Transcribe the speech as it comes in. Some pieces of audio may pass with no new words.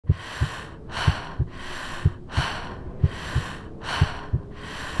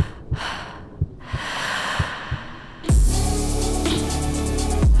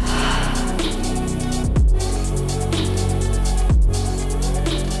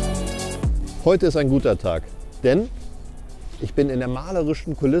Heute ist ein guter Tag, denn ich bin in der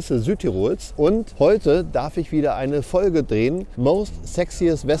malerischen Kulisse Südtirols und heute darf ich wieder eine Folge drehen, Most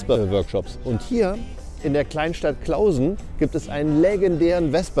Sexiest Vespa Workshops. Und hier in der Kleinstadt Klausen gibt es einen legendären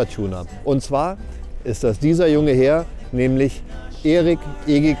Vespa-Tuner. Und zwar ist das dieser junge Herr, nämlich Erich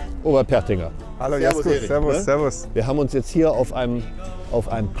EGIG Pertinger. Hallo Jasko, servus, servus. Wir haben uns jetzt hier auf einem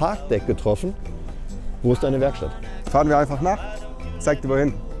Parkdeck getroffen. Wo ist deine Werkstatt? Fahren wir einfach nach, zeig dir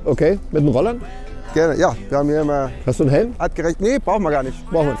wohin. Okay, mit den Rollern? Gerne, ja, wir haben hier immer... Hast du einen Helm? Artgerecht, nee, brauchen wir gar nicht.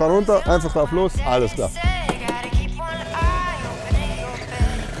 Brauchen wir. Fahren runter, einfach drauf los. Alles klar.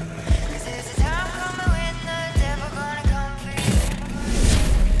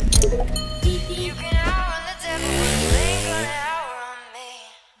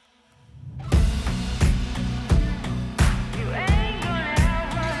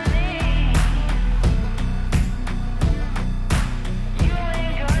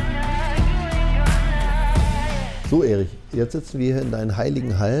 So Erich, jetzt sitzen wir hier in deinen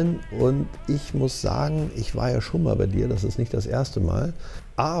heiligen Hallen und ich muss sagen, ich war ja schon mal bei dir, das ist nicht das erste Mal,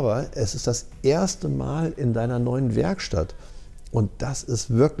 aber es ist das erste Mal in deiner neuen Werkstatt und das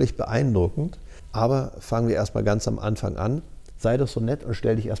ist wirklich beeindruckend. Aber fangen wir erstmal ganz am Anfang an. Sei doch so nett und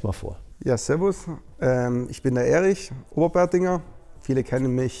stell dich erstmal vor. Ja, servus, ich bin der Erich Oberpertinger. Viele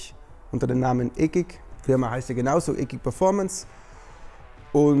kennen mich unter dem Namen EGIG. Die Firma heißt ja genauso, EGIG Performance.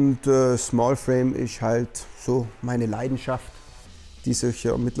 Und Small Frame ist halt so meine Leidenschaft, die sich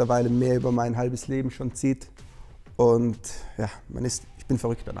ja mittlerweile mehr über mein halbes Leben schon zieht. Und ja, ich bin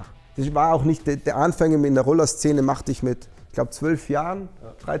verrückt danach. Das war auch nicht der Anfang in der Rollerszene, machte ich mit, ich glaube 12 Jahren,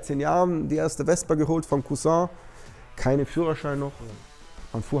 13 Jahren die erste Vespa geholt vom Cousin. Keine Führerschein noch,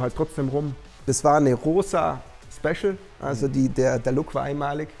 man fuhr halt trotzdem rum. Das war eine rosa Special, also der Look war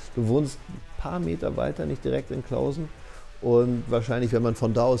einmalig. Du wohnst ein paar Meter weiter, nicht direkt in Klausen. Und wahrscheinlich, wenn man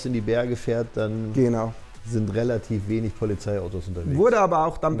von da aus in die Berge fährt, dann sind relativ wenig Polizeiautos unterwegs. Wurde aber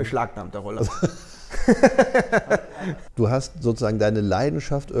auch dann beschlagnahmt, der Roller. Du hast sozusagen deine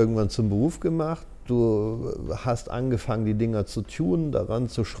Leidenschaft irgendwann zum Beruf gemacht. Du hast angefangen, die Dinger zu tunen, daran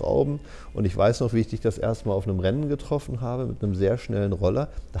zu schrauben. Und ich weiß noch, wie ich dich das erste Mal auf einem Rennen getroffen habe mit einem sehr schnellen Roller.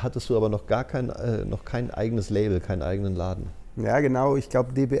 Da hattest du aber noch kein eigenes Label, keinen eigenen Laden. Ja, genau. Ich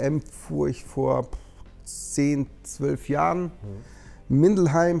glaube, DBM fuhr ich vor 10, 12 Jahren.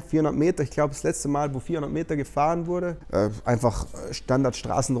 Mindelheim, 400 Meter. Ich glaube, das letzte Mal, wo 400 Meter gefahren wurde. Einfach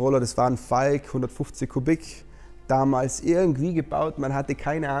Standard-Straßenroller. Das war ein Falk, 150 Kubik. Damals irgendwie gebaut. Man hatte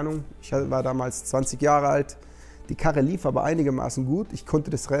keine Ahnung. Ich war damals 20 Jahre alt. Die Karre lief aber einigermaßen gut. Ich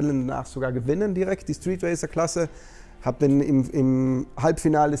konnte das Rennen danach sogar gewinnen direkt, die Street Racer Klasse. Habe dann im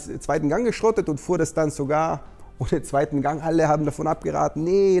Halbfinale des zweiten Gang geschrottet und fuhr das dann sogar ohne zweiten Gang. Alle haben davon abgeraten,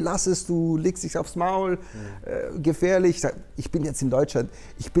 nee, lass es, du legst dich aufs Maul, gefährlich. Ich bin jetzt in Deutschland,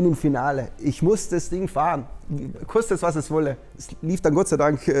 ich bin im Finale, ich muss das Ding fahren, kostet es, was es wolle. Es lief dann Gott sei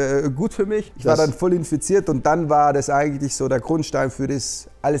Dank gut für mich. Ich war dann voll infiziert und dann war das eigentlich so der Grundstein für das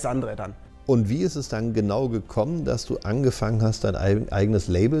alles andere dann. Und wie ist es dann genau gekommen, dass du angefangen hast, dein eigenes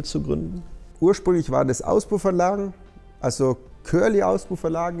Label zu gründen? Ursprünglich waren das Auspuffanlagen, also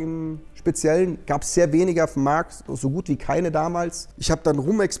Curly-Auspuffanlagen im Speziellen, gab es sehr wenige auf dem Markt, so gut wie keine damals. Ich habe dann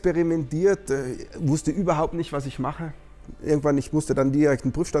rumexperimentiert, wusste überhaupt nicht, was ich mache. Irgendwann, ich musste dann direkt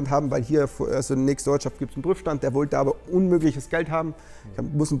einen Prüfstand haben, weil hier, also in der nächsten Ortschaft gibt es einen Prüfstand, der wollte aber unmögliches Geld haben. Ich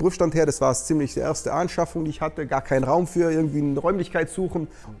musste einen Prüfstand her, das war ziemlich die erste Anschaffung, die ich hatte, gar keinen Raum für, irgendwie eine Räumlichkeit suchen.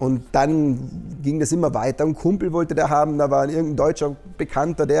 Und dann ging das immer weiter. Ein Kumpel wollte der haben, da war irgendein deutscher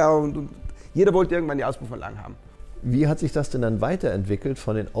Bekannter, und jeder wollte irgendwann die Auspuffanlagen haben. Wie hat sich das denn dann weiterentwickelt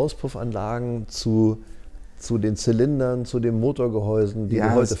von den Auspuffanlagen zu den Zylindern, zu den Motorgehäusen, die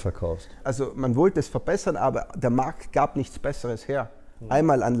du heute verkaufst? Also man wollte es verbessern, aber der Markt gab nichts Besseres her.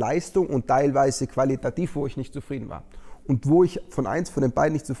 Einmal an Leistung und teilweise qualitativ, wo ich nicht zufrieden war. Und wo ich von den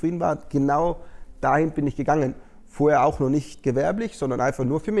beiden nicht zufrieden war, genau dahin bin ich gegangen. Vorher auch noch nicht gewerblich, sondern einfach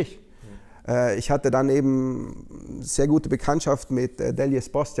nur für mich. Ich hatte dann eben sehr gute Bekanntschaft mit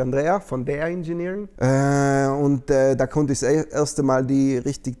Dell'orto Andrea von der Engineering. Und da konnte ich das erste Mal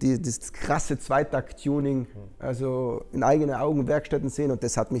das krasse Zweitakt-Tuning, also in eigenen Augen Werkstätten sehen, und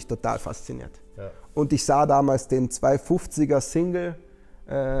das hat mich total fasziniert. Ja. Und ich sah damals den 250er Single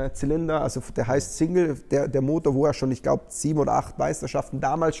Zylinder, also der heißt Single, der Motor, wo er schon, ich glaube, 7 oder 8 Meisterschaften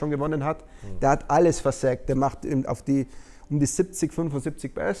damals schon gewonnen hat. Der hat alles versägt, der macht um die 70,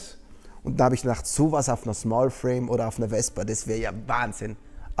 75 PS. Und da habe ich gedacht, sowas auf einer Small Frame oder auf einer Vespa, das wäre ja Wahnsinn.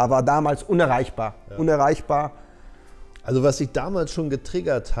 Aber damals unerreichbar, unerreichbar. Also was dich damals schon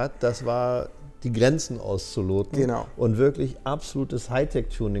getriggert hat, das war die Grenzen auszuloten und wirklich absolutes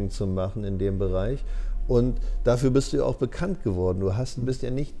Hightech-Tuning zu machen in dem Bereich. Und dafür bist du ja auch bekannt geworden. Bist ja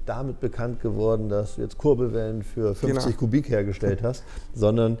nicht damit bekannt geworden, dass du jetzt Kurbelwellen für 50 Kubik hergestellt hast,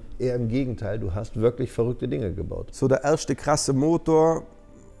 sondern eher im Gegenteil, du hast wirklich verrückte Dinge gebaut. So der erste krasse Motor,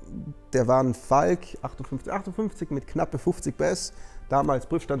 der war ein Falk 58 mit knappe 50 PS, damals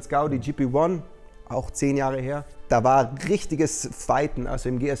Prüfstandsraum GP1, auch 10 Jahre her. Da war richtiges Fighten, also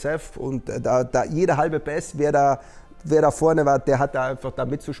im GSF, und da jeder halbe PS, wer da vorne war, der hatte einfach da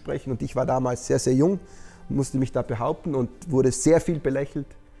mitzusprechen, und ich war damals sehr, sehr jung, musste mich da behaupten und wurde sehr viel belächelt.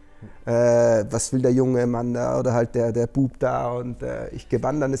 Was will der junge Mann da, oder halt der Bub da, und ich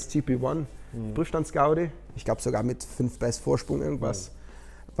gewann dann das GP1, Prüfstandsraum, ich glaube sogar mit 5 PS Vorsprung irgendwas.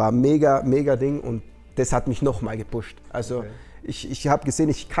 War mega, mega Ding, und das hat mich nochmal gepusht. Also okay. Ich habe gesehen,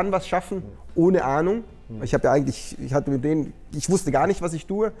 ich kann was schaffen, ohne Ahnung. Ich wusste gar nicht, was ich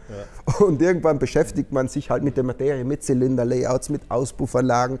tue. Ja. Und irgendwann beschäftigt man sich halt mit der Materie, mit Zylinderlayouts, mit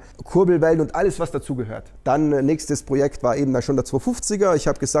Auspuffanlagen, Kurbelwellen und alles, was dazugehört. Dann nächstes Projekt war eben da schon der 250er. Ich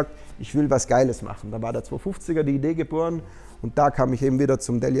habe gesagt, ich will was Geiles machen. Da war der 250er die Idee geboren, und da kam ich eben wieder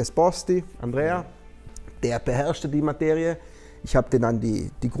zum Dell'orto, Andrea. Der beherrschte die Materie. Ich habe dann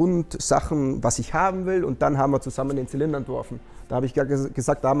die Grundsachen, was ich haben will, und dann haben wir zusammen den Zylinder entworfen. Da habe ich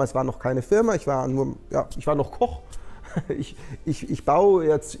gesagt, damals war noch keine Firma, ich war noch Koch. Ich baue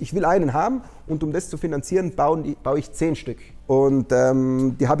jetzt, ich will einen haben, und um das zu finanzieren, baue ich 10 Stück. Und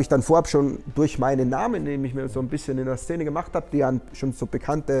die habe ich dann vorab schon durch meinen Namen, den ich mir so ein bisschen in der Szene gemacht habe, die an schon so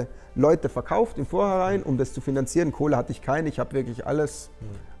bekannte Leute verkauft im Vorhinein, um das zu finanzieren. Kohle hatte ich keine, ich habe wirklich alles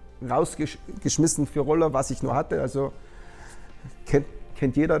rausgeschmissen für Roller, was ich nur hatte. Also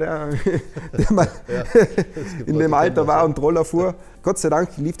kennt jeder, der mal in dem Alter war und Roller fuhr. Gott sei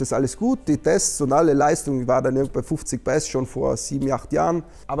Dank lief das alles gut. Die Tests und alle Leistungen waren dann bei 50 PS schon vor 7, 8 Jahren.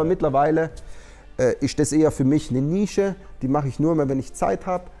 Aber mittlerweile ist das eher für mich eine Nische. Die mache ich nur mehr, wenn ich Zeit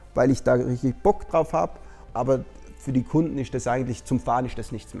habe, weil ich da richtig Bock drauf habe. Aber für die Kunden ist das eigentlich, zum Fahren ist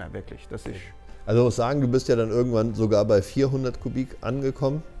das nichts mehr wirklich. Das ist also ich muss sagen, du bist ja dann irgendwann sogar bei 400 Kubik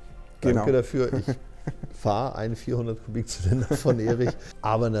angekommen. Danke dafür. Ich fahre einen 400 Kubikzylinder von Erich.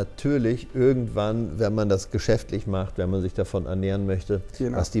 Aber natürlich irgendwann, wenn man das geschäftlich macht, wenn man sich davon ernähren möchte,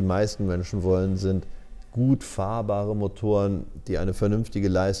 was die meisten Menschen wollen, sind gut fahrbare Motoren, die eine vernünftige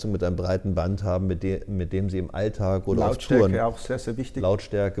Leistung mit einem breiten Band haben, mit dem sie im Alltag oder auf Touren, Lautstärke auch sehr, sehr wichtig.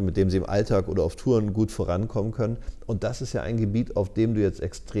 Lautstärke, mit dem sie im Alltag oder auf Touren gut vorankommen können. Und das ist ja ein Gebiet, auf dem du jetzt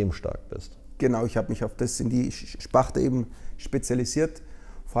extrem stark bist. Genau, ich habe mich auf das in die Sparte eben spezialisiert.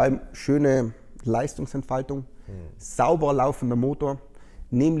 Vor allem schöne Leistungsentfaltung, sauber laufender Motor,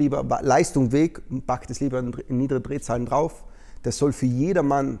 nehm lieber Leistung weg und pack das lieber in niedere Drehzahlen drauf. Das soll für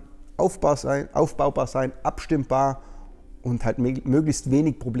jedermann aufbaubar sein, abstimmbar und halt möglichst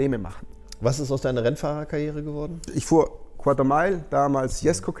wenig Probleme machen. Was ist aus deiner Rennfahrerkarriere geworden? Ich fuhr Quarter Mile, damals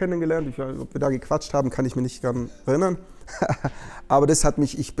Jesko kennengelernt. Ob wir da gequatscht haben, kann ich mich nicht daran erinnern. Aber das hat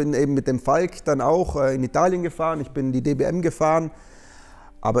mich, ich bin eben mit dem Falk dann auch in Italien gefahren, ich bin die DBM gefahren.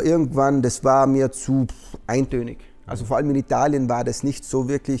 Aber irgendwann, das war mir zu eintönig. Also vor allem in Italien war das nicht so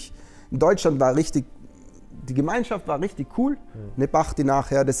wirklich. In Deutschland war die Gemeinschaft war richtig cool. Eine Bachti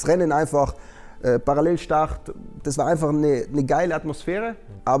nachher, das Rennen einfach, Parallelstart, das war einfach eine geile Atmosphäre.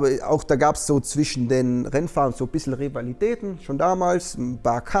 Aber auch da gab es so zwischen den Rennfahrern so ein bisschen Rivalitäten, schon damals. Ein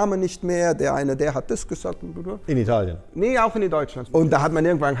paar kamen nicht mehr, der hat das gesagt. In Italien? Nee, auch in Deutschland. Und da hat man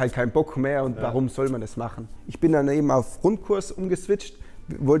irgendwann halt keinen Bock mehr, und warum soll man das machen? Ich bin dann eben auf Rundkurs umgeswitcht.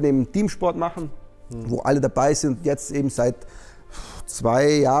 Wir wollten eben Teamsport machen, wo alle dabei sind. Jetzt eben seit 2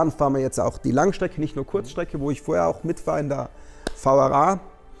 Jahren fahren wir jetzt auch die Langstrecke, nicht nur Kurzstrecke, wo ich vorher auch mitfahre in der VRA.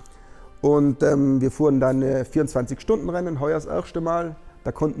 Und wir fuhren dann 24-Stunden-Rennen, heuer das erste Mal.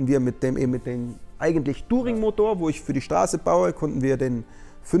 Da konnten wir mit dem eigentlich Touring-Motor, wo ich für die Straße baue, konnten wir den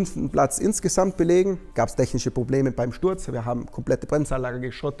 5. Platz insgesamt belegen. Gab es technische Probleme beim Sturz. Wir haben komplette Bremsanlage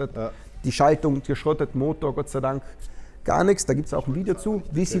geschrottet, die Schaltung geschrottet, Motor Gott sei Dank. Gar nichts, da gibt es auch ein Video zu.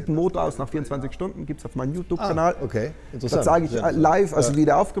 Wie sieht ein Motor aus nach 24 Stunden? Gibt es auf meinem YouTube-Kanal. Okay, interessant. Da zeige ich live, also wie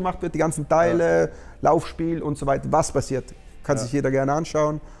der aufgemacht wird, die ganzen Teile, Laufspiel und so weiter. Was passiert, kann sich jeder gerne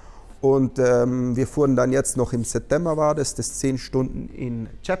anschauen. Und wir fuhren dann jetzt noch im September, war das 10 Stunden in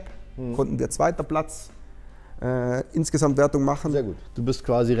Chep. Konnten wir 2. Platz insgesamt Wertung machen. Sehr gut. Du bist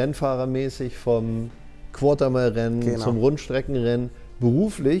quasi rennfahrermäßig vom Quartermile-Rennen zum Rundstreckenrennen.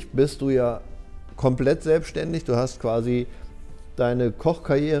 Beruflich bist du ja komplett selbstständig, du hast quasi deine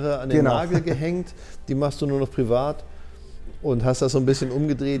Kochkarriere an den Nagel gehängt, die machst du nur noch privat und hast das so ein bisschen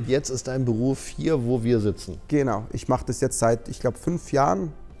umgedreht. Jetzt ist dein Beruf hier, wo wir sitzen. Genau, ich mache das jetzt seit, ich glaube, 5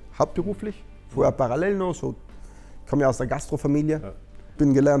 Jahren hauptberuflich, vorher parallel noch, so, ich komme ja aus der Gastrofamilie,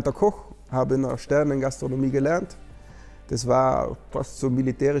 bin gelernter Koch, habe in der Sternengastronomie gelernt. Das war fast so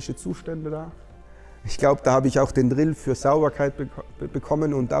militärische Zustände da. Ich glaube, da habe ich auch den Drill für Sauberkeit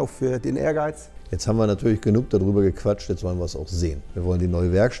bekommen und auch für den Ehrgeiz. Jetzt haben wir natürlich genug darüber gequatscht, jetzt wollen wir es auch sehen. Wir wollen die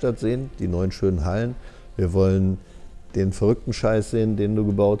neue Werkstatt sehen, die neuen schönen Hallen. Wir wollen den verrückten Scheiß sehen, den du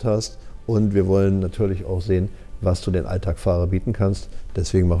gebaut hast. Und wir wollen natürlich auch sehen, was du den Alltagfahrer bieten kannst.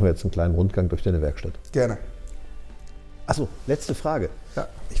 Deswegen machen wir jetzt einen kleinen Rundgang durch deine Werkstatt. Gerne. Achso, letzte Frage. Ja.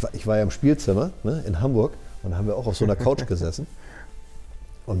 Ich war ja im Spielzimmer, ne, in Hamburg, und da haben wir auch auf so einer Couch gesessen.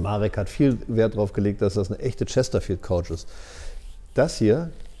 Und Marek hat viel Wert darauf gelegt, dass das eine echte Chesterfield-Couch ist. Das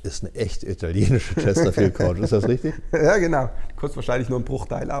hier ist eine echt italienische Chesterfield-Couch, ist das richtig? Ja, genau. Kostet wahrscheinlich nur einen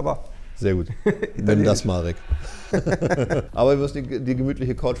Bruchteil, aber... Sehr gut. Nimm das, Marek. Aber wir müssen die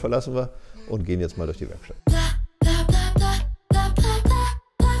gemütliche Couch verlassen wir und gehen jetzt mal durch die Werkstatt.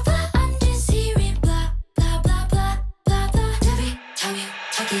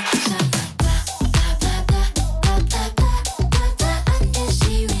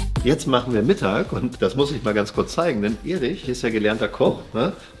 Jetzt machen wir Mittag und das muss ich mal ganz kurz zeigen, denn Erich ist ja gelernter Koch,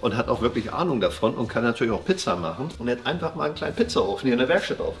 ne, und hat auch wirklich Ahnung davon und kann natürlich auch Pizza machen. Und er hat einfach mal einen kleinen Pizzaofen hier in der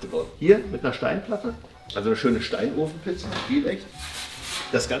Werkstatt aufgebaut. Hier mit einer Steinplatte, also eine schöne Steinofenpizza, echt.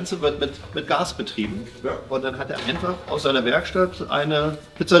 Das Ganze wird mit Gas betrieben, ja. Und dann hat er einfach aus seiner Werkstatt eine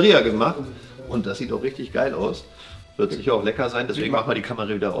Pizzeria gemacht und das sieht auch richtig geil aus. Wird sicher auch lecker sein, deswegen machen wir die Kamera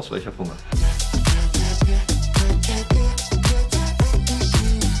wieder aus, weil ich habe Hunger.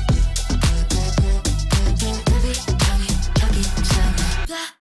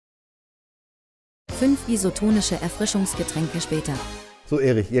 Fünf isotonische Erfrischungsgetränke später. So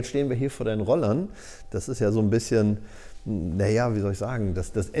Erich, jetzt stehen wir hier vor deinen Rollern. Das ist ja so ein bisschen, naja, wie soll ich sagen, das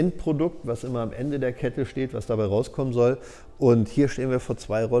Endprodukt, was immer am Ende der Kette steht, was dabei rauskommen soll. Und hier stehen wir vor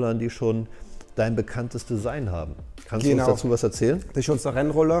zwei Rollern, die schon dein bekanntes Design haben. Kannst du uns dazu was erzählen? Das ist unser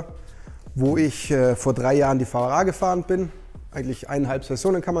Rennroller, wo ich vor 3 Jahren die VRA gefahren bin. Eigentlich 1,5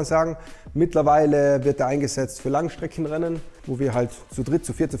 Saisonen kann man sagen. Mittlerweile wird er eingesetzt für Langstreckenrennen, wo wir halt zu dritt,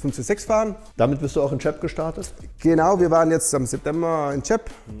 zu viert, zu fünf, zu sechs fahren. Damit bist du auch in Chep gestartet? Genau, wir waren jetzt am September in Chep,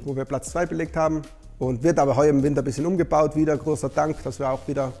 wo wir Platz 2 belegt haben. Und wird aber heuer im Winter ein bisschen umgebaut wieder. Großer Dank, dass wir auch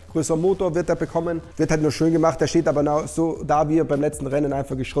wieder größer Motor wird er bekommen. Wird halt nur schön gemacht. Der steht aber so da, wie er beim letzten Rennen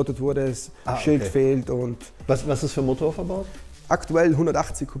einfach geschrottet wurde. Das Schild fehlt. Und was ist für Motor verbaut? Aktuell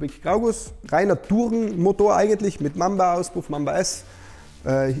 180 Kubik Grauguss, reiner Tourenmotor eigentlich mit Mamba-Auspuff, Mamba S.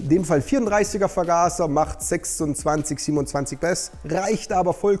 In dem Fall 34er Vergaser, macht 26, 27 PS, reicht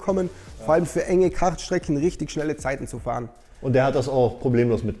aber vollkommen, vor allem für enge Kartstrecken richtig schnelle Zeiten zu fahren. Und der hat das auch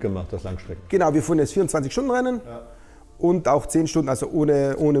problemlos mitgemacht, das Langstrecken? Genau, wir fuhren jetzt 24-Stunden-Rennen und auch 10 Stunden, also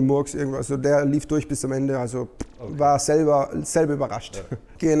ohne Murks irgendwas. Also der lief durch bis zum Ende, also war selber überrascht. Ja.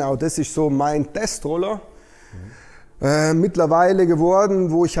 Genau, das ist so mein Testroller. Mittlerweile geworden,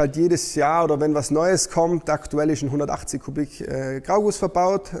 wo ich halt jedes Jahr oder wenn was Neues kommt, aktuell ist ein 180 Kubik Grauguss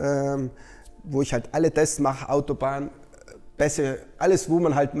verbaut, wo ich halt alle Tests mache, Autobahn, Bässe, alles wo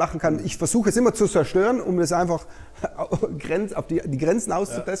man halt machen kann. Ich versuche es immer zu zerstören, um das einfach auf die Grenzen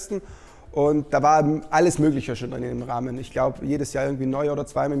auszutesten. Und da war alles Mögliche schon in dem Rahmen. Ich glaube, jedes Jahr irgendwie neu oder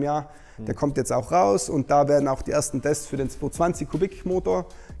zweimal im Jahr. Der kommt jetzt auch raus und da werden auch die ersten Tests für den 220 Kubik Motor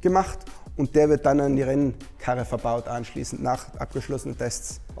gemacht. Und der wird dann an die Rennkarre verbaut, anschließend nach abgeschlossenen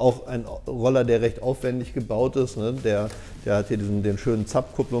Tests. Auch ein Roller, der recht aufwendig gebaut ist. Ne? Der hat hier den schönen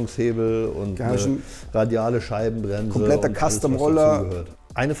Zapfkupplungshebel und eine radiale Scheibenbremse. Kompletter Custom-Roller.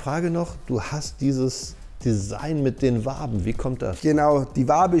 Eine Frage noch, du hast dieses Design mit den Waben, wie kommt das? Genau, die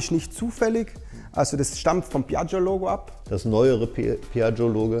Wabe ist nicht zufällig. Also das stammt vom Piaggio-Logo ab. Das neuere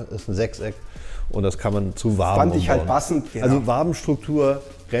Piaggio-Logo ist ein Sechseck und das kann man zu Waben fand ich umbauen. Halt passend. Genau. Also Wabenstruktur,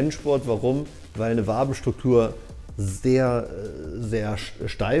 Rennsport, warum? Weil eine Wabenstruktur sehr, sehr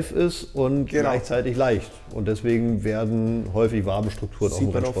steif ist und gleichzeitig leicht. Und deswegen werden häufig Wabenstrukturen auch im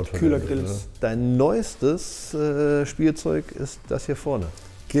Rennsport verwendet. Kühlergrills. Dein neuestes Spielzeug ist das hier vorne.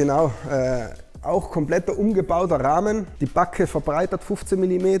 Genau, auch kompletter umgebauter Rahmen. Die Backe verbreitert 15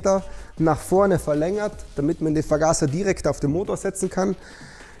 mm, nach vorne verlängert, damit man den Vergaser direkt auf den Motor setzen kann.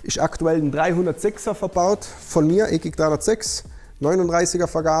 Ist aktuell ein 306er verbaut, von mir, EGIG 306. 39er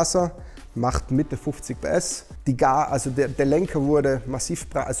Vergaser, macht Mitte 50 PS. Der Lenker wurde massiv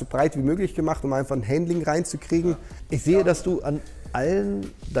breit wie möglich gemacht, um einfach ein Handling reinzukriegen. Ich sehe, dass du an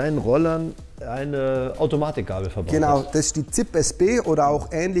allen deinen Rollern eine Automatikgabel verbaut hast. Genau, das ist die ZIP SB oder auch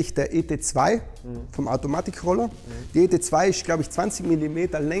ähnlich der ET2 vom Automatikroller. Die ET2 ist, glaube ich, 20 mm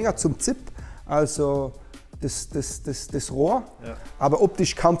länger zum ZIP, also das Rohr, aber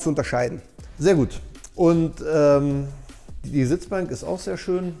optisch kaum zu unterscheiden. Sehr gut. Und die Sitzbank ist auch sehr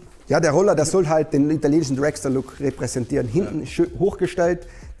schön. Ja, der Roller, der soll halt den italienischen Dragster-Look repräsentieren. Hinten schön hochgestellt,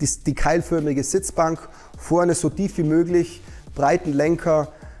 die keilförmige Sitzbank, vorne so tief wie möglich, breiten Lenker,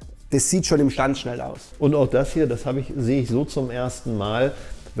 Das sieht schon im Stand schnell aus. Und auch das hier, sehe ich so zum ersten Mal.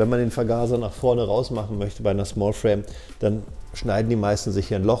 Wenn man den Vergaser nach vorne raus machen möchte bei einer Small Frame, dann schneiden die meisten sich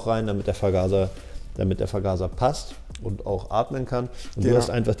hier ein Loch rein, damit der Vergaser passt und auch atmen kann. Und du hast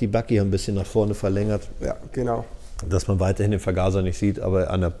einfach die Backe hier ein bisschen nach vorne verlängert. Ja, genau. Dass man weiterhin den Vergaser nicht sieht,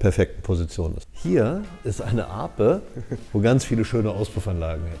 aber an der perfekten Position ist. Hier ist eine Ape, wo ganz viele schöne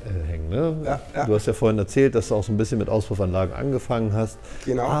Auspuffanlagen hängen. Ne? Ja. Du hast ja vorhin erzählt, dass du auch so ein bisschen mit Auspuffanlagen angefangen hast.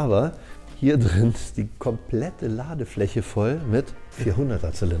 Genau. Aber hier drin ist die komplette Ladefläche voll mit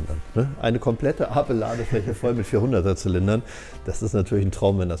 400er Zylindern. Ne? Eine komplette Ape-Ladefläche voll mit 400er Zylindern. Das ist natürlich ein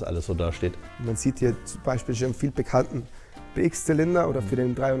Traum, wenn das alles so dasteht. Man sieht hier zum Beispiel schon viel bekannten BX-Zylinder oder für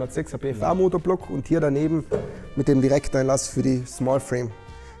den 306er BFA-Motorblock und hier daneben mit dem Direkteinlass für die Small Frame,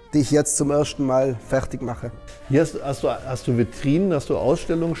 die ich jetzt zum ersten Mal fertig mache. Hier hast du Vitrinen, hast du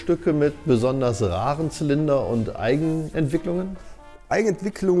Ausstellungsstücke mit besonders raren Zylinder und Eigenentwicklungen?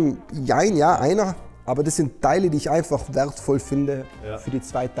 Eigenentwicklung, ja, einer. Aber das sind Teile, die ich einfach wertvoll finde für die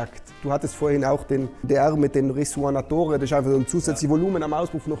Zweitakt. Du hattest vorhin auch den DR mit den Risuonatore, das ist einfach so ein zusätzliches Volumen am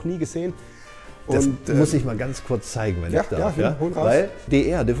Auspuff, noch nie gesehen. Das muss ich mal ganz kurz zeigen, wenn ich darf. Weil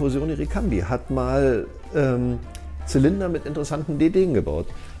DR, Diffusione Ricambi, hat mal Zylinder mit interessanten DDen gebaut.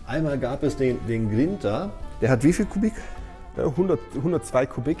 Einmal gab es den Grinta, der hat wie viel Kubik? 102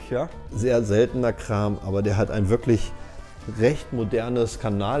 Kubik, ja. Sehr seltener Kram, aber der hat ein wirklich recht modernes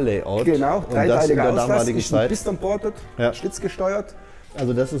Kanallayout. Genau, dreiteiliger Auslass, ist ein Piston-ported, ja. schlitzgesteuert.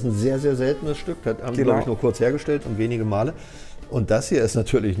 Also das ist ein sehr, sehr seltenes Stück, das haben die, glaube ich, nur kurz hergestellt und wenige Male. Und das hier ist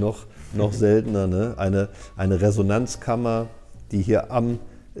natürlich noch seltener, ne? Eine Resonanzkammer, die hier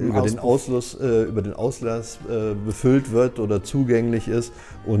über den Auslass befüllt wird oder zugänglich ist,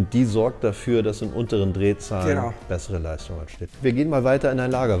 und die sorgt dafür, dass in unteren Drehzahlen bessere Leistung entsteht. Wir gehen mal weiter in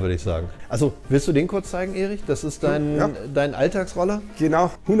dein Lager, würde ich sagen. Also, willst du den kurz zeigen, Erich? Das ist dein Alltagsroller?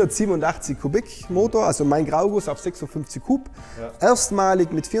 Genau, 187 Kubik Motor, also mein Grauguss auf 56 Kub. Ja.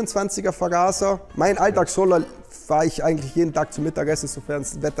 Erstmalig mit 24er Vergaser. Mein Alltagsroller fahre ich eigentlich jeden Tag zum Mittagessen, sofern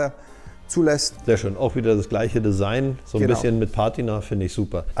das Wetter zulässt. Sehr schön, auch wieder das gleiche Design, so ein bisschen mit Patina, finde ich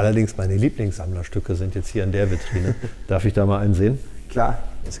super. Allerdings meine Lieblingssammlerstücke sind jetzt hier in der Vitrine. Darf ich da mal einen sehen? Klar.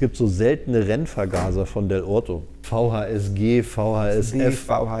 Es gibt so seltene Rennvergaser von Dell'orto. VHSG, VHSF.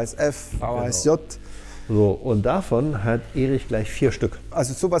 VHSF, VHSJ. So, und davon hat Erich gleich 4 Stück.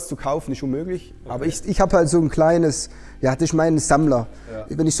 Also sowas zu kaufen ist unmöglich, aber ich habe halt so ein kleines, das ist mein Sammler. Ja.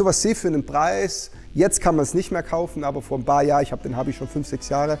 Wenn ich sowas sehe für einen Preis, jetzt kann man es nicht mehr kaufen, aber vor ein paar Jahren, den habe ich schon 5, 6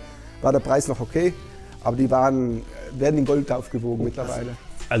 Jahre, war der Preis noch okay, aber die werden in Gold aufgewogen mittlerweile.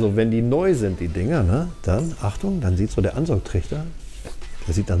 Also wenn die neu sind, die Dinger, ne, dann, Achtung, dann sieht so der Ansaugtrichter,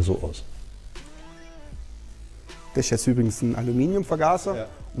 der sieht dann so aus. Das ist jetzt übrigens ein Aluminiumvergaser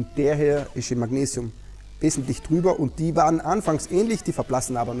und der hier ist in Magnesium wesentlich drüber, und die waren anfangs ähnlich, die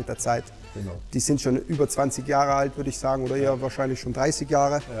verblassen aber mit der Zeit. Genau. Die sind schon über 20 Jahre alt, würde ich sagen, oder eher wahrscheinlich schon 30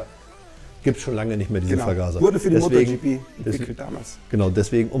 Jahre. Ja. Gibt es schon lange nicht mehr diese Vergaser. Wurde für die MotoGP entwickelt damals. Genau,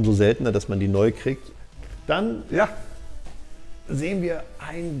 deswegen umso seltener, dass man die neu kriegt. Dann sehen wir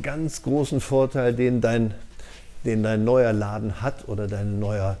einen ganz großen Vorteil, den dein neuer Laden hat oder deine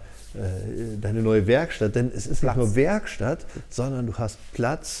neue Werkstatt. Denn es ist nicht nur Werkstatt, sondern du hast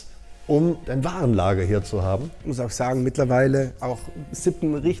Platz, um dein Warenlager hier zu haben. Ich muss auch sagen, mittlerweile auch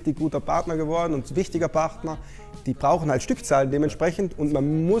ein richtig guter Partner geworden und ein wichtiger Partner. Die brauchen halt Stückzahlen dementsprechend, und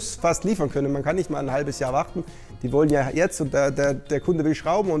man muss fast liefern können. Man kann nicht mal ein halbes Jahr warten. Die wollen ja jetzt, und der Kunde will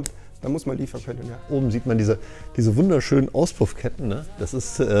schrauben, und da muss man liefern können. Ja. Oben sieht man diese wunderschönen Auspuffketten. Ne? Das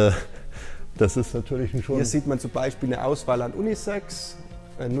ist natürlich schon... Hier sieht man zum Beispiel eine Auswahl an Unisex.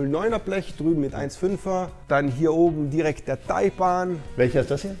 09er Blech, drüben mit 1,5er. Dann hier oben direkt der Taipan. Welcher ist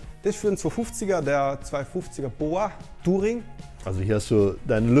das hier? Das ist für einen 250er, der 250er Boa Touring. Also hier hast du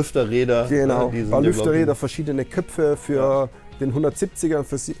deine Lüfterräder. Genau, ein paar Lüfterräder, verschiedene Köpfe für den 170er,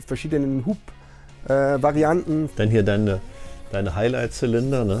 für verschiedenen Hub-Varianten. Dann hier deine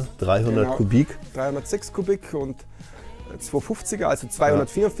Highlight-Zylinder, ne? 300 Kubik. 306 Kubik und 250er, also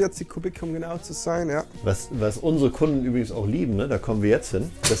 244 Kubik, um genau zu sein. Ja. Was unsere Kunden übrigens auch lieben, ne? Da kommen wir jetzt hin.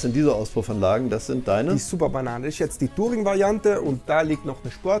 Das sind diese Auspuffanlagen, das sind deine? Die Superbanane. Das ist jetzt die Touring-Variante, und da liegt noch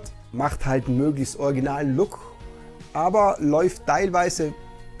eine Sport. Macht halt einen möglichst originalen Look, aber läuft teilweise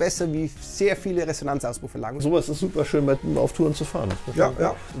besser wie sehr viele Resonanzauspuffanlagen. Sowas ist super schön, auf Touren zu fahren.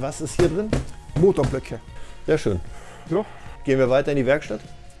 Ja. Was ist hier drin? Motorblöcke. Sehr schön. Ja. Gehen wir weiter in die Werkstatt.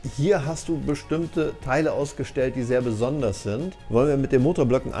 Hier hast du bestimmte Teile ausgestellt, die sehr besonders sind. Wollen wir mit den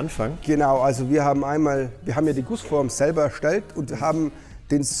Motorblöcken anfangen? Genau, also wir haben ja die Gussform selber erstellt und haben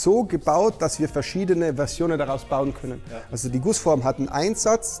den so gebaut, dass wir verschiedene Versionen daraus bauen können. Ja. Also die Gussform hat einen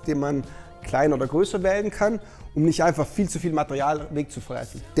Einsatz, den man kleiner oder größer wählen kann, um nicht einfach viel zu viel Material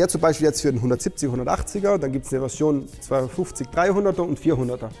wegzufressen. Der zum Beispiel jetzt für den 170, 180er, dann gibt es eine Version 250, 300er und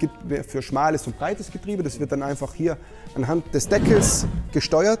 400er. Gibt für schmales und breites Getriebe, das wird dann einfach hier anhand des Deckels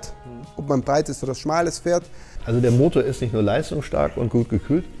gesteuert, ob man breites oder schmales fährt. Also der Motor ist nicht nur leistungsstark und gut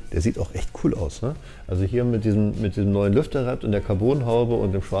gekühlt, der sieht auch echt cool aus. Ne? Also hier mit diesem neuen Lüfterrad und der Carbonhaube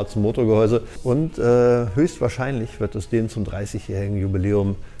und dem schwarzen Motorgehäuse. Und höchstwahrscheinlich wird es den zum 30-jährigen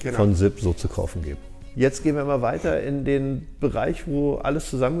Jubiläum von SIP so zu kaufen geben. Jetzt gehen wir mal weiter in den Bereich, wo alles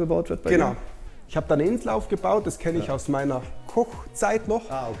zusammengebaut wird bei dir. Ich habe da eine Insel aufgebaut, das kenne ich aus meiner Kochzeit noch.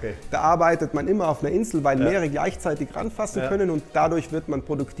 Okay. Da arbeitet man immer auf einer Insel, weil mehrere gleichzeitig ranfassen können und dadurch wird man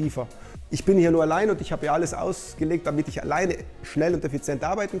produktiver. Ich bin hier nur allein und ich habe hier alles ausgelegt, damit ich alleine schnell und effizient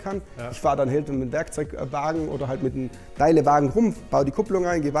arbeiten kann. Ich fahre dann halt mit dem Werkzeugwagen oder halt mit einem Teilewagen rum, baue die Kupplung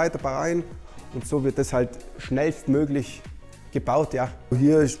ein, gehe weiter, baue ein und so wird das halt schnellstmöglich gebaut. Ja.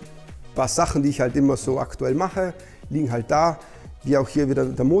 Hier ein paar Sachen, die ich halt immer so aktuell mache, liegen halt da, wie auch hier wieder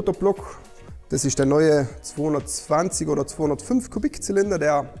der Motorblock. Das ist der neue 220 oder 205 Kubikzylinder,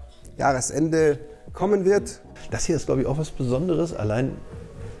 der Jahresende kommen wird. Das hier ist, glaube ich, auch was Besonderes, allein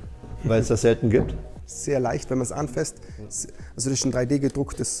weil es das selten gibt. Sehr leicht, wenn man es anfasst. Also das ist ein 3D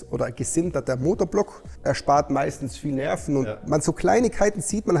gedrucktes oder gesinterter Motorblock. Er spart meistens viel Nerven und so Kleinigkeiten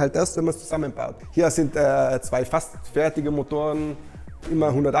sieht man halt erst, wenn man es zusammenbaut. Hier sind zwei fast fertige Motoren, immer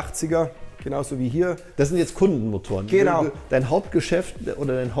 180er. Genauso wie hier. Das sind jetzt Kundenmotoren. Genau. Dein Hauptgeschäft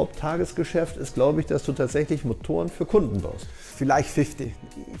oder dein Haupttagesgeschäft ist, glaube ich, dass du tatsächlich Motoren für Kunden baust. Vielleicht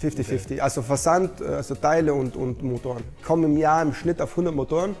 50-50. Also Versand, also Teile und Motoren. Ich komme im Jahr im Schnitt auf 100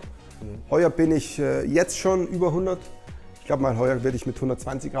 Motoren. Heuer bin ich jetzt schon über 100. Ich glaube mal, heuer werde ich mit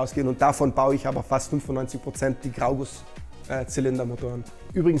 120 rausgehen und davon baue ich aber fast 95% die Grauguss-Zylindermotoren.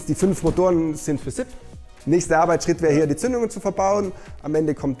 Übrigens, die 5 Motoren sind für SIP. Nächster Arbeitsschritt wäre hier die Zündungen zu verbauen. Am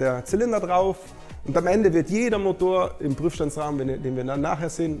Ende kommt der Zylinder drauf und am Ende wird jeder Motor im Prüfstandsraum, den wir dann nachher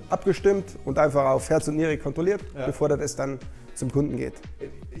sehen, abgestimmt und einfach auf Herz und Niere kontrolliert, bevor das dann zum Kunden geht.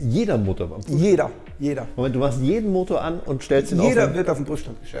 Jeder Motor? Jeder. Moment, du machst jeden Motor an und stellst ihn auf? Jeder wird auf den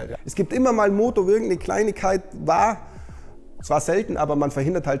Prüfstand gestellt. Ja. Es gibt immer mal einen Motor, wo irgendeine Kleinigkeit war. Zwar selten, aber man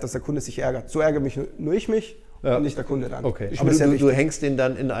verhindert halt, dass der Kunde sich ärgert. So ärgere mich nur ich mich. Und nicht der Kunde dann. Okay. Aber du hängst den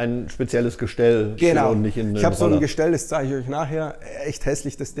dann in ein spezielles Gestell und nicht in einen Ich habe so ein Gestell, das zeige ich euch nachher. Echt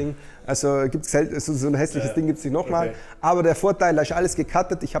hässlich, das Ding. Also so ein hässliches Ding gibt es nicht nochmal. Okay. Aber der Vorteil, da ist alles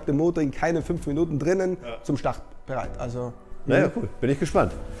gecuttet. Ich habe den Motor in keinen 5 Minuten drinnen zum Start bereit. Also, naja, cool. Bin ich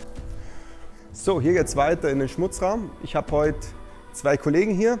gespannt. So, hier geht es weiter in den Schmutzraum. Ich habe heute 2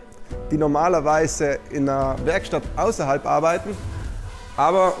 Kollegen hier, die normalerweise in einer Werkstatt außerhalb arbeiten.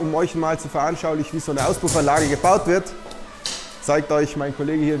 Aber um euch mal zu veranschaulichen, wie so eine Auspuffanlage gebaut wird, zeigt euch mein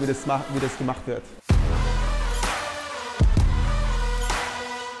Kollege hier, wie das gemacht wird.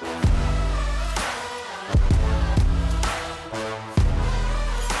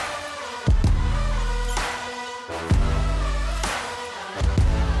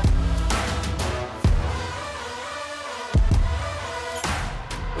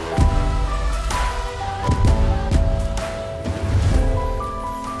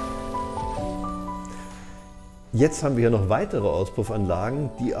 Jetzt haben wir hier noch weitere Auspuffanlagen,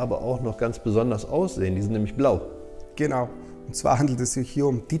 die aber auch noch ganz besonders aussehen. Die sind nämlich blau. Genau. Und zwar handelt es sich hier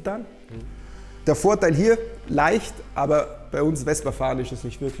um Titan. Der Vorteil hier, leicht, aber bei uns Vespa-Fahren ist es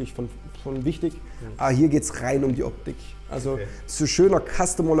nicht wirklich von wichtig. Aber hier geht es rein um die Optik. Also so schöner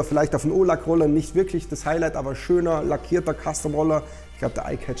Custom-Roller, vielleicht auf dem O-Lack-Roller nicht wirklich das Highlight, aber schöner lackierter Custom-Roller. Ich glaube, der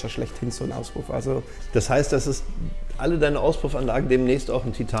Eyecatcher schlechthin so ein Auspuff. Also das heißt, dass es alle deine Auspuffanlagen demnächst auch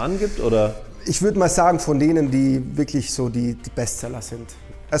einen Titan gibt, oder? Ich würde mal sagen, von denen, die wirklich so die Bestseller sind.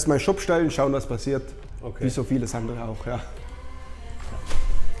 Erstmal in den Shop stellen, schauen, was passiert. Wie so vieles andere auch, ja.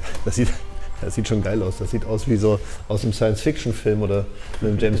 Das sieht schon geil aus. Das sieht aus wie so aus einem Science-Fiction-Film oder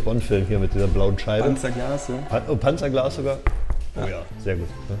einem James-Bond-Film hier mit dieser blauen Scheibe. Panzerglas, ja. Panzerglas sogar? Oh ja, sehr gut.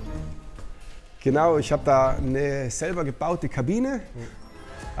 Ja. Genau, ich habe da eine selber gebaute Kabine.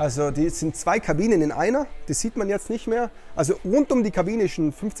 Also die sind 2 Kabinen in einer, das sieht man jetzt nicht mehr. Also rund um die Kabine ist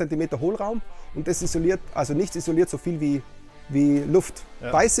ein 5 cm Hohlraum und das isoliert, also nichts isoliert so viel wie Luft.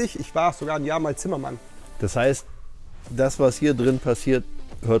 Ja. Weiß ich, ich war sogar ein Jahr mal Zimmermann. Das heißt, das, was hier drin passiert,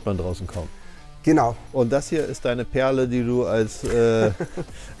 hört man draußen kaum. Genau. Und das hier ist deine Perle, die du als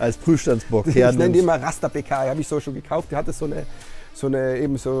Prüfstandsbock hernimmst. Ich nenne die immer Raster-PK, die habe ich so schon gekauft. Die hatte so eine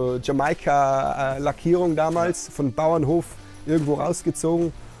eben so Jamaika-Lackierung damals von Bauernhof irgendwo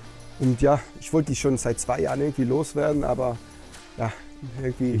rausgezogen. Und ja, ich wollte die schon seit 2 Jahren irgendwie loswerden, aber ja,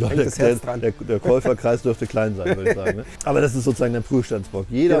 Irgendwie hängt das Herz dran. Der Käuferkreis dürfte klein sein, würde ich sagen. Ne? Aber das ist sozusagen der Prüfstandsbock.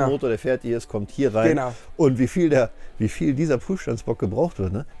 Jeder Motor, der fertig ist, kommt hier rein. Genau. Und wie viel dieser Prüfstandsbock gebraucht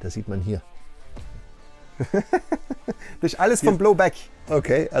wird, ne? Das sieht man hier. Das ist alles vom Blowback.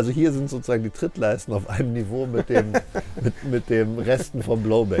 Okay, also hier sind sozusagen die Trittleisten auf einem Niveau mit dem Resten vom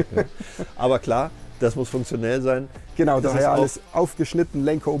Blowback. Ne? Aber klar, das muss funktionell sein. Genau, das daher alles aufgeschnitten,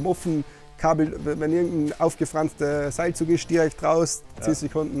 Lenker oben offen, Kabel, wenn irgendein aufgefranster Seilzug ist, direkt raus, 10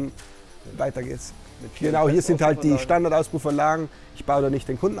 Sekunden, weiter geht's. Genau, hier sind halt die Standardauspuffanlagen. Ich baue da nicht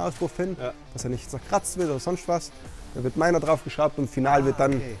den Kundenauspuff hin, dass er nicht zerkratzt wird oder sonst was. Da wird meiner draufgeschraubt und final wird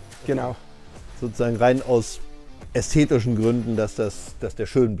dann, genau. Sozusagen rein aus ästhetischen Gründen, dass der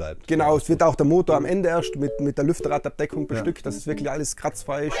schön bleibt. Genau, es wird auch der Motor am Ende erst mit der Lüfterradabdeckung bestückt, dass es wirklich alles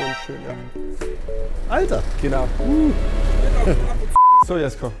kratzfrei ist und schön. Ja. Alter! Genau. So,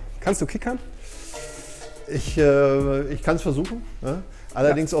 Jesko, kannst du kickern? Ich kann es versuchen. Ne?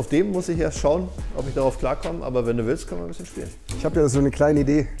 Allerdings auf dem muss ich erst schauen, ob ich darauf klarkomme. Aber wenn du willst, können wir ein bisschen spielen. Ich habe ja so eine kleine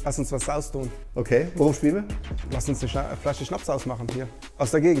Idee. Lass uns was austun. Okay, worum spielen wir? Lass uns eine Flasche Schnaps ausmachen hier.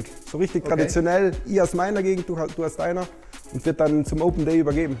 Aus der Gegend. So richtig traditionell. Ich aus meiner Gegend, du aus deiner. Und wird dann zum Open Day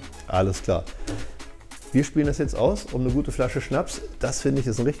übergeben. Alles klar. Wir spielen das jetzt aus um eine gute Flasche Schnaps. Das finde ich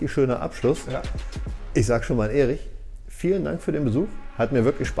ist ein richtig schöner Abschluss. Ja. Ich sage schon mal Erich, vielen Dank für den Besuch. Hat mir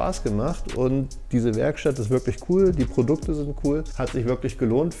wirklich Spaß gemacht und diese Werkstatt ist wirklich cool. Die Produkte sind cool. Hat sich wirklich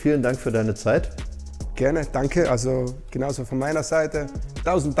gelohnt. Vielen Dank für deine Zeit. Gerne, danke. Also genauso von meiner Seite.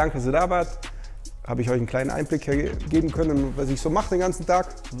 1000 Dank, dass ihr da wart. Habe ich euch einen kleinen Einblick geben können, was ich so mache den ganzen Tag.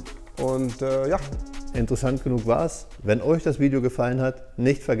 Und ja. Interessant genug war es. Wenn euch das Video gefallen hat,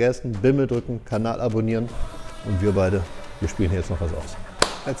 nicht vergessen, Bimmel drücken, Kanal abonnieren. Und wir beide, wir spielen hier jetzt noch was aus.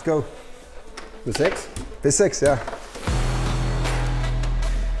 Let's go. Bis 6? Bis 6, ja.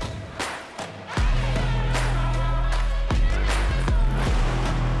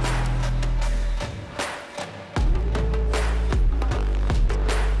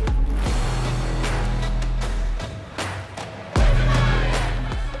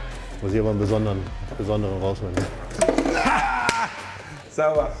 Muss ich aber einen besonderen rausnehmen.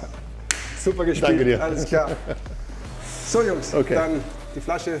 Sauber. Super gespielt. Danke dir. Alles klar. So Jungs, okay. Dann die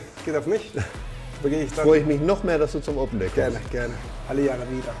Flasche geht auf mich. Übergehe ich dann. Freue ich mich noch mehr, dass du zum Open Day kommst. Gerne, gerne. Alle Jahre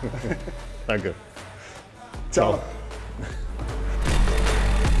wieder. Danke. Ciao. Ciao.